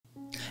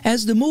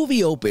As the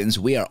movie opens,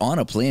 we are on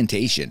a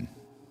plantation.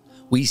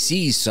 We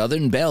see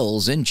Southern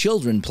belles and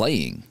children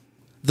playing.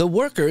 The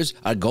workers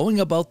are going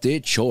about their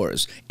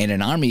chores, and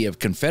an army of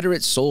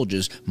Confederate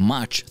soldiers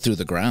march through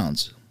the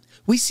grounds.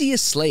 We see a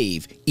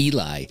slave,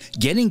 Eli,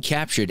 getting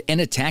captured and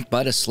attacked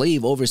by the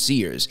slave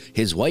overseers.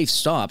 His wife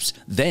stops,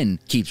 then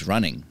keeps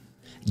running.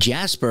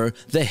 Jasper,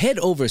 the head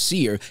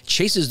overseer,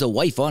 chases the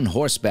wife on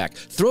horseback,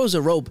 throws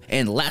a rope,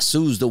 and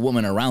lassos the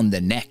woman around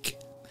the neck.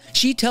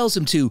 She tells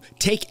him to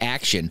take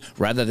action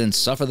rather than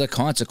suffer the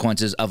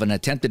consequences of an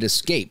attempted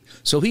escape,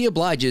 so he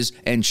obliges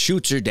and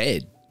shoots her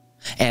dead.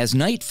 As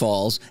night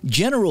falls,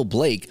 General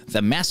Blake,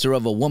 the master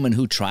of a woman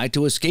who tried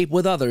to escape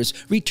with others,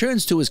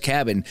 returns to his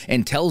cabin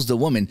and tells the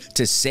woman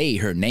to say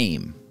her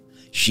name.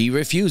 She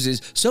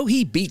refuses, so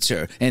he beats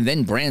her and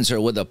then brands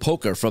her with a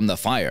poker from the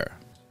fire.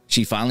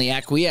 She finally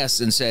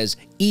acquiesces and says,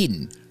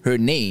 Eden. Her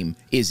name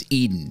is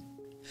Eden.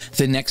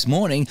 The next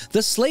morning,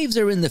 the slaves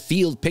are in the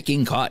field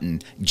picking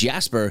cotton.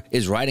 Jasper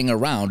is riding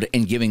around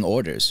and giving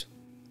orders.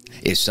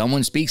 If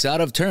someone speaks out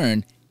of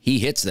turn, he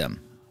hits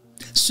them.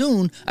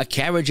 Soon, a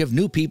carriage of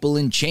new people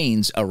in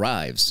chains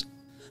arrives.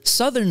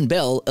 Southern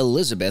belle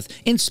Elizabeth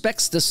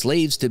inspects the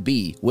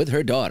slaves-to-be with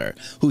her daughter,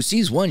 who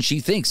sees one she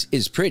thinks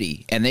is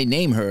pretty, and they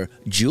name her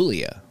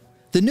Julia.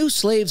 The new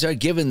slaves are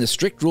given the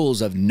strict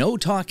rules of no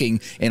talking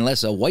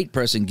unless a white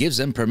person gives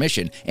them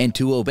permission and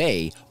to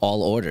obey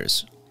all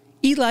orders.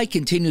 Eli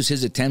continues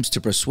his attempts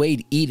to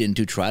persuade Eden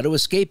to try to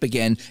escape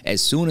again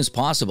as soon as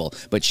possible,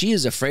 but she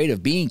is afraid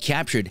of being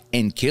captured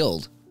and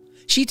killed.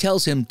 She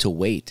tells him to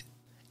wait.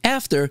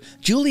 After,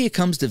 Julia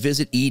comes to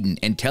visit Eden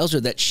and tells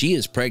her that she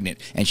is pregnant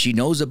and she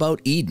knows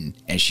about Eden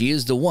and she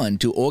is the one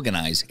to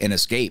organize an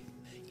escape.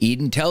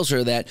 Eden tells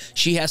her that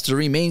she has to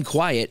remain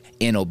quiet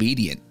and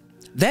obedient.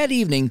 That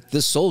evening,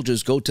 the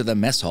soldiers go to the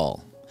mess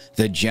hall.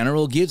 The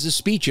general gives a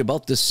speech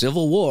about the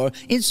Civil War,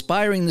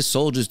 inspiring the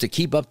soldiers to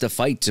keep up the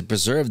fight to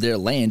preserve their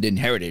land and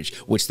heritage,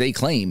 which they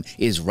claim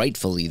is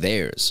rightfully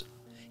theirs.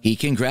 He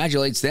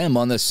congratulates them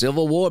on the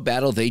Civil War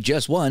battle they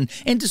just won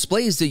and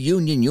displays the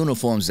Union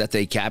uniforms that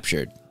they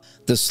captured.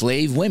 The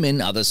slave women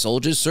are the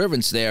soldiers'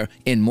 servants there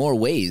in more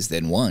ways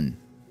than one.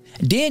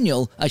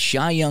 Daniel, a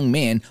shy young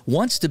man,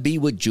 wants to be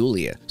with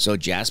Julia, so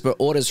Jasper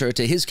orders her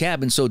to his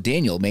cabin so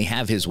Daniel may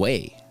have his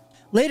way.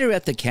 Later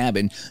at the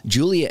cabin,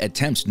 Julia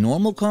attempts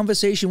normal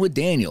conversation with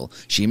Daniel.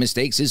 She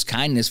mistakes his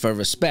kindness for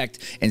respect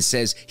and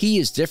says he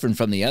is different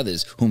from the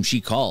others, whom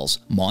she calls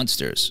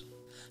monsters.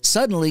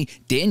 Suddenly,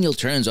 Daniel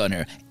turns on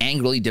her,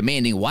 angrily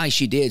demanding why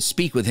she dared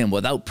speak with him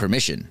without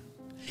permission.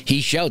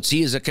 He shouts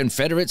he is a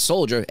Confederate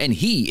soldier and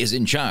he is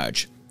in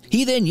charge.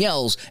 He then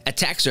yells,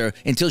 attacks her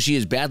until she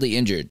is badly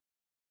injured.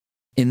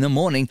 In the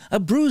morning, a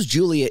bruised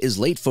Julia is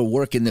late for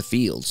work in the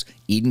fields.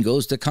 Eden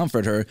goes to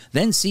comfort her,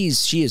 then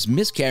sees she is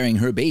miscarrying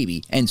her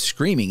baby and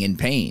screaming in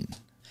pain.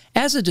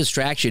 As a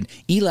distraction,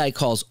 Eli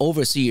calls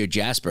Overseer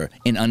Jasper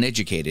an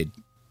uneducated.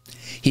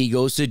 He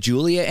goes to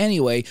Julia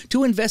anyway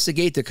to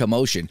investigate the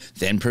commotion,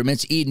 then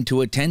permits Eden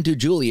to attend to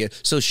Julia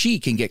so she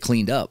can get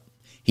cleaned up.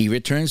 He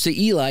returns to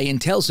Eli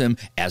and tells him,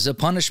 as a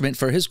punishment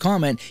for his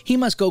comment, he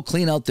must go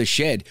clean out the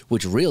shed,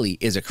 which really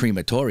is a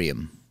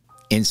crematorium.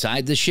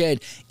 Inside the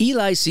shed,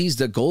 Eli sees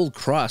the gold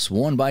cross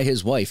worn by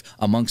his wife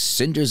amongst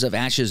cinders of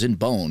ashes and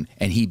bone,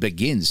 and he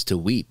begins to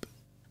weep.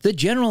 The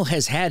general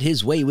has had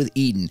his way with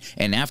Eden,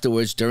 and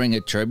afterwards, during a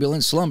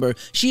turbulent slumber,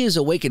 she is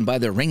awakened by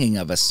the ringing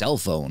of a cell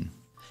phone.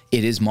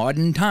 It is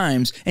modern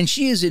times, and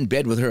she is in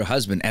bed with her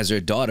husband as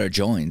her daughter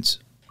joins.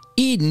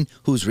 Eden,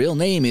 whose real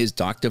name is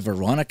Dr.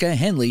 Veronica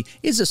Henley,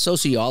 is a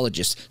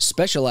sociologist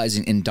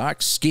specializing in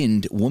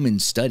dark-skinned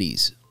women's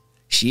studies.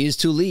 She is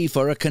to leave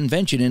for a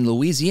convention in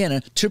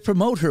Louisiana to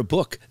promote her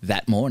book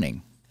that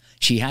morning.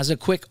 She has a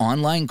quick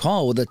online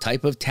call with a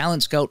type of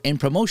talent scout and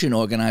promotion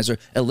organizer,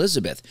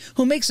 Elizabeth,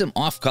 who makes some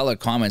off-color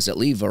comments that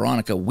leave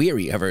Veronica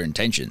weary of her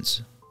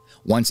intentions.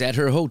 Once at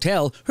her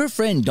hotel, her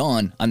friend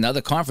Dawn,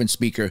 another conference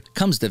speaker,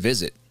 comes to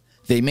visit.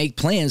 They make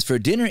plans for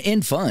dinner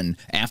and fun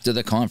after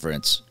the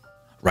conference.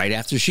 Right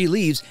after she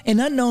leaves, an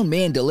unknown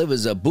man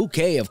delivers a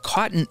bouquet of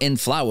cotton and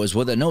flowers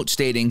with a note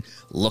stating,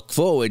 "Look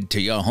forward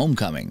to your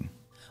homecoming."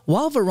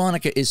 While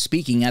Veronica is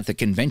speaking at the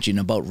convention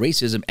about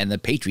racism and the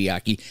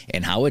patriarchy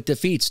and how it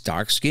defeats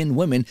dark-skinned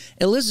women,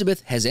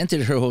 Elizabeth has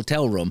entered her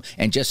hotel room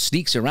and just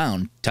sneaks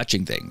around,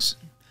 touching things.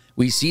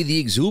 We see the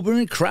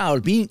exuberant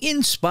crowd being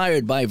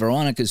inspired by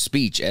Veronica's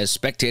speech as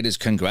spectators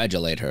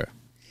congratulate her.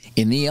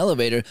 In the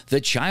elevator,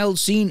 the child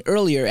seen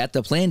earlier at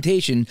the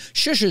plantation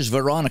shushes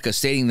Veronica,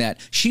 stating that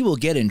she will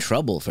get in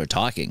trouble for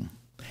talking.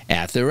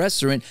 At the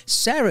restaurant,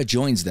 Sarah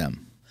joins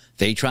them.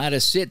 They try to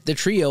sit the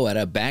trio at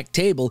a back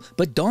table,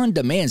 but Dawn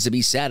demands to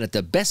be sat at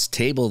the best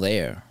table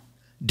there.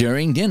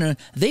 During dinner,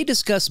 they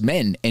discuss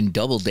men and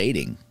double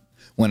dating.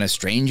 When a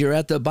stranger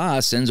at the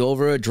bar sends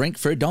over a drink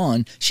for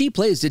Dawn, she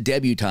plays the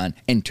debutante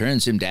and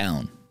turns him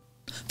down.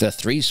 The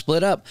three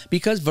split up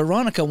because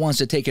Veronica wants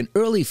to take an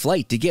early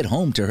flight to get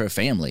home to her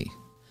family.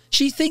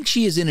 She thinks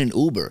she is in an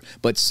Uber,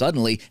 but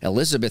suddenly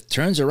Elizabeth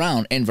turns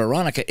around and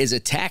Veronica is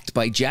attacked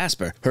by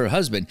Jasper, her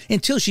husband,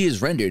 until she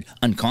is rendered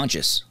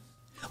unconscious.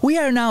 We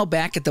are now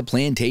back at the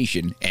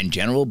plantation, and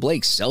General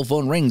Blake's cell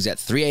phone rings at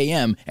 3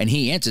 a.m. and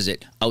he answers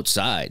it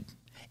outside.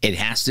 It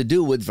has to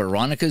do with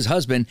Veronica's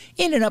husband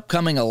in an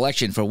upcoming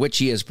election for which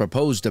he has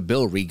proposed a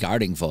bill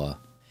regarding for.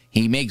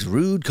 He makes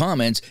rude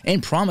comments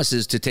and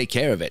promises to take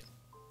care of it.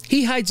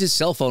 He hides his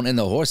cell phone in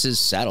the horse's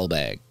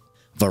saddlebag.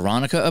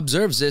 Veronica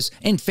observes this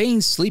and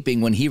feigns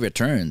sleeping when he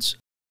returns.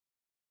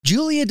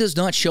 Julia does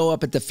not show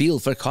up at the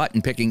field for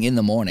cotton picking in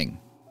the morning.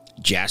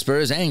 Jasper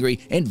is angry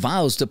and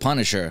vows to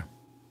punish her.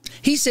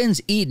 He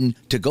sends Eden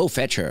to go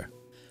fetch her.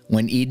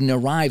 When Eden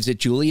arrives at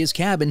Julia's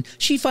cabin,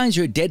 she finds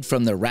her dead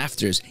from the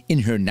rafters in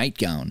her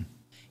nightgown.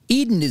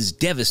 Eden is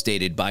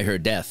devastated by her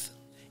death.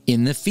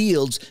 In the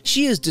fields,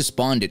 she is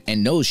despondent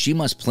and knows she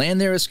must plan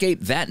their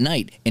escape that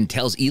night and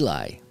tells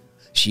Eli.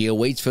 She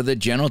awaits for the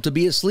general to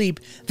be asleep,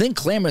 then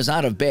clambers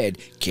out of bed,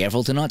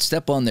 careful to not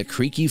step on the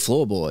creaky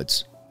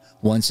floorboards.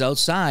 Once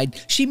outside,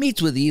 she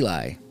meets with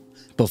Eli.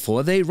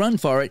 Before they run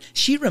for it,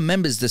 she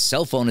remembers the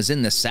cell phone is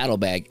in the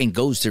saddlebag and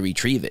goes to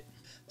retrieve it.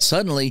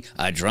 Suddenly,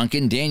 a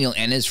drunken Daniel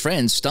and his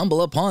friends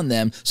stumble upon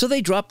them, so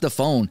they drop the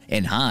phone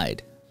and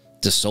hide.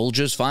 The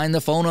soldiers find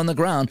the phone on the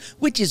ground,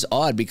 which is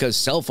odd because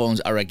cell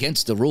phones are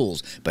against the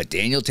rules, but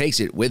Daniel takes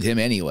it with him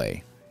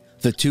anyway.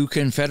 The two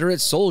Confederate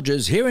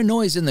soldiers hear a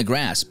noise in the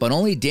grass, but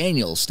only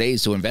Daniel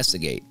stays to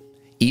investigate.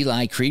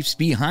 Eli creeps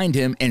behind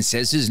him and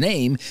says his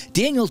name.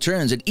 Daniel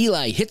turns and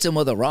Eli hits him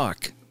with a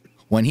rock.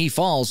 When he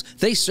falls,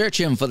 they search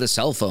him for the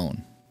cell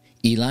phone.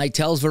 Eli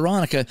tells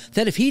Veronica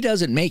that if he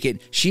doesn't make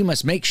it, she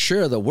must make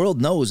sure the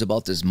world knows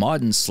about this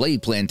modern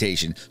slave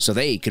plantation so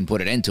they can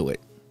put an end to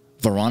it.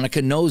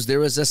 Veronica knows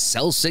there is a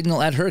cell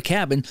signal at her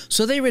cabin,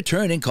 so they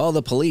return and call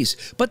the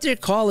police, but their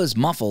call is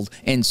muffled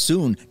and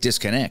soon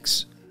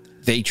disconnects.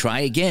 They try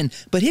again,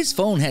 but his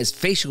phone has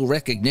facial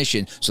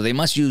recognition, so they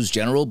must use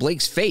General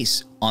Blake's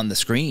face on the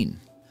screen.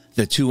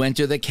 The two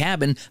enter the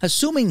cabin,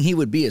 assuming he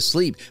would be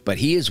asleep, but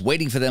he is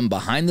waiting for them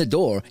behind the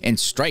door and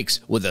strikes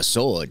with a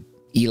sword.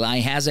 Eli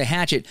has a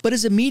hatchet, but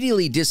is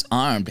immediately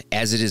disarmed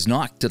as it is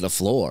knocked to the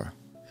floor.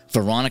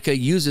 Veronica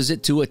uses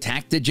it to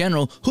attack the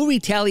general, who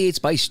retaliates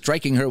by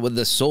striking her with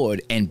the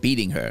sword and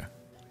beating her.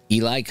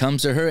 Eli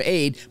comes to her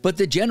aid, but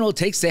the general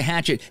takes the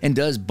hatchet and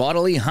does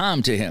bodily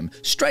harm to him,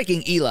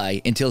 striking Eli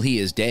until he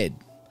is dead.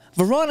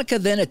 Veronica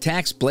then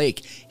attacks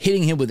Blake,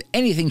 hitting him with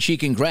anything she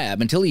can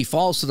grab until he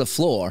falls to the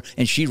floor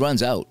and she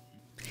runs out.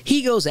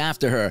 He goes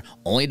after her,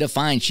 only to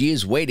find she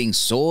is waiting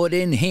sword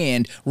in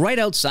hand right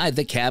outside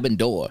the cabin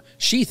door.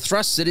 She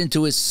thrusts it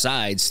into his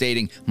side,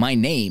 stating, "My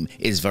name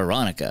is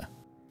Veronica."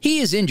 He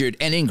is injured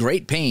and in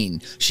great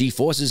pain. She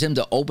forces him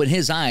to open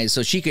his eyes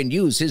so she can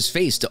use his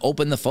face to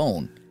open the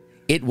phone.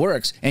 It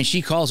works, and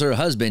she calls her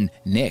husband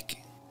Nick.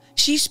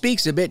 She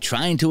speaks a bit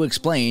trying to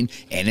explain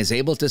and is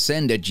able to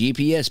send a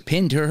GPS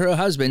pin to her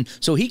husband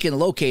so he can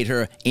locate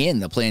her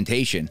and the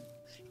plantation.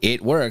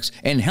 It works,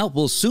 and help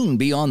will soon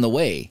be on the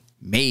way.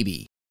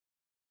 Maybe.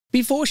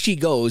 Before she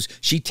goes,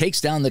 she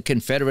takes down the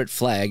Confederate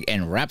flag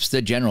and wraps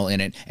the general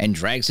in it and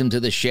drags him to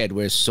the shed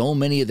where so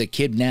many of the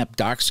kidnapped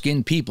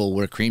dark-skinned people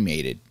were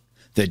cremated.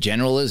 The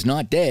general is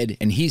not dead,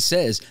 and he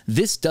says,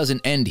 "This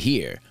doesn't end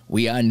here.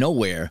 We are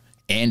nowhere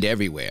and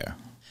everywhere."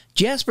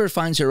 Jasper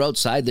finds her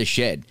outside the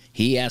shed.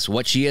 He asks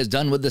what she has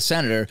done with the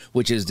senator,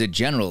 which is the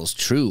general's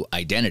true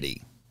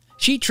identity.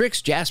 She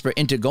tricks Jasper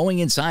into going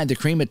inside the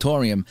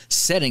crematorium,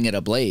 setting it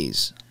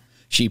ablaze.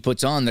 She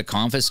puts on the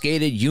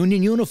confiscated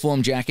Union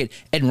uniform jacket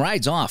and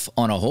rides off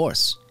on a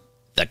horse.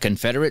 The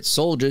Confederate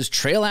soldiers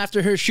trail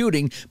after her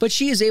shooting, but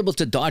she is able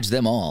to dodge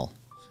them all.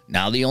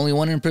 Now the only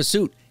one in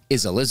pursuit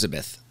is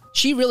Elizabeth.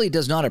 She really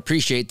does not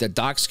appreciate the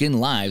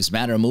dark-skinned lives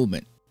matter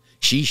movement.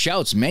 She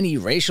shouts many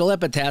racial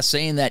epithets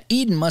saying that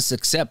Eden must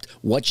accept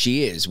what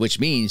she is, which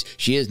means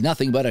she is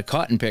nothing but a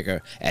cotton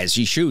picker, as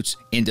she shoots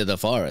into the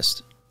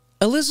forest.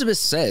 Elizabeth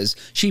says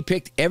she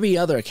picked every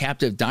other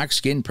captive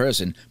dark-skinned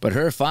person, but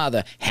her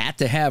father had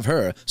to have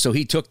her, so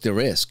he took the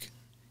risk.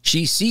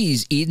 She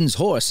sees Eden's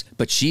horse,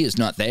 but she is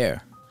not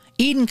there.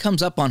 Eden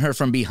comes up on her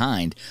from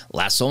behind,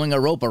 lassoing a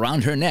rope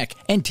around her neck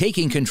and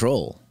taking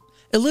control.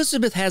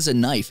 Elizabeth has a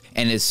knife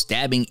and is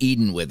stabbing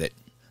Eden with it.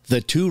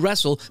 The two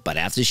wrestle, but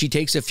after she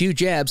takes a few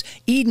jabs,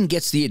 Eden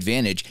gets the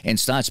advantage and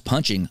starts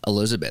punching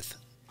Elizabeth.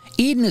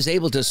 Eden is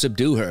able to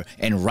subdue her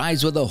and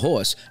rides with a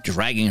horse,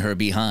 dragging her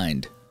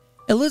behind.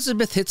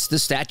 Elizabeth hits the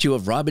statue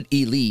of Robert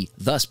E. Lee,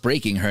 thus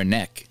breaking her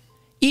neck.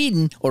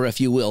 Eden, or if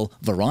you will,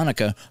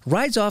 Veronica,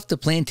 rides off the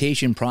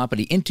plantation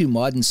property into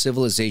modern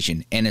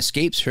civilization and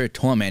escapes her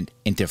torment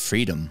into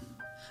freedom.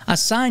 A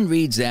sign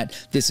reads that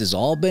this has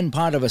all been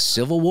part of a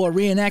Civil War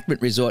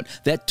reenactment resort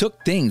that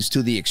took things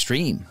to the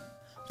extreme.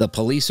 The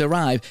police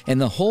arrive,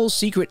 and the whole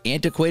secret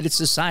antiquated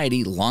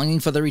society longing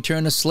for the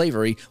return of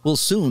slavery will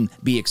soon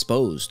be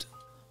exposed.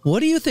 What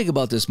do you think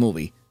about this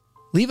movie?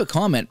 Leave a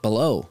comment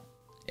below.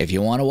 If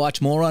you want to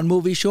watch more on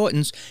Movie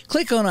Shortens,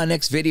 click on our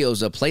next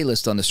videos or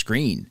playlist on the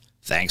screen.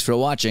 Thanks for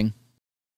watching.